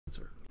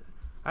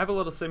I have a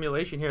little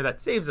simulation here that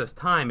saves us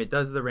time. It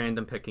does the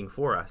random picking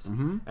for us.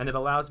 And it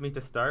allows me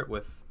to start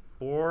with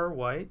 4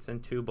 whites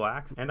and 2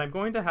 blacks. And I'm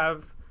going to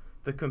have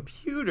the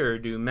computer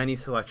do many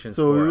selections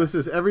so for this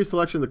us. is every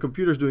selection the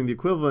computer's doing the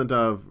equivalent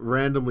of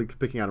randomly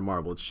picking out a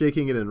marble. It's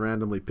shaking it and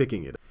randomly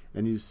picking it.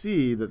 And you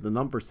see that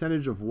the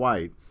percentage of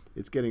white,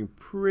 it's getting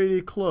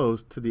pretty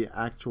close to the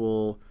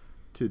actual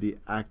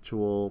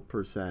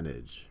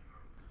percentage,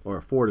 or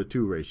a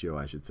 4-to-2 ratio,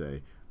 I should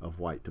say, of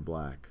white to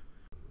black.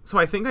 So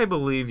I think I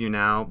believe you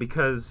now,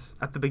 because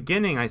at the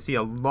beginning I see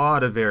a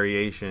lot of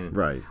variation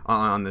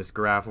on this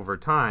graph over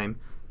time,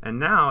 and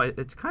now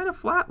it's kind of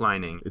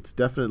flatlining. It's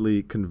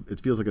definitely,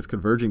 it feels like it's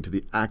converging to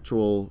the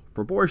actual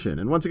proportion.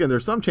 And once again,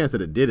 there's some chance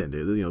that it didn't.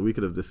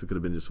 This could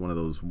have been just one of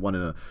those one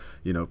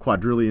in a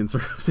quadrillion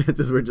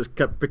circumstances where it just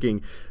kept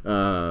picking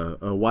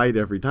a white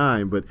every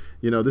time. But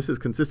this is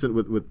consistent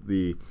with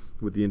the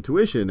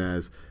intuition,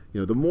 as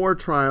the more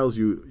trials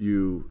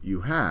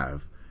you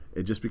have,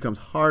 it just becomes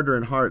harder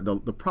and harder.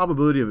 The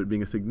probability of it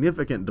being a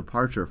significant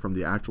departure from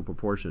the actual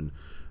proportion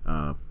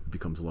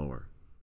becomes lower.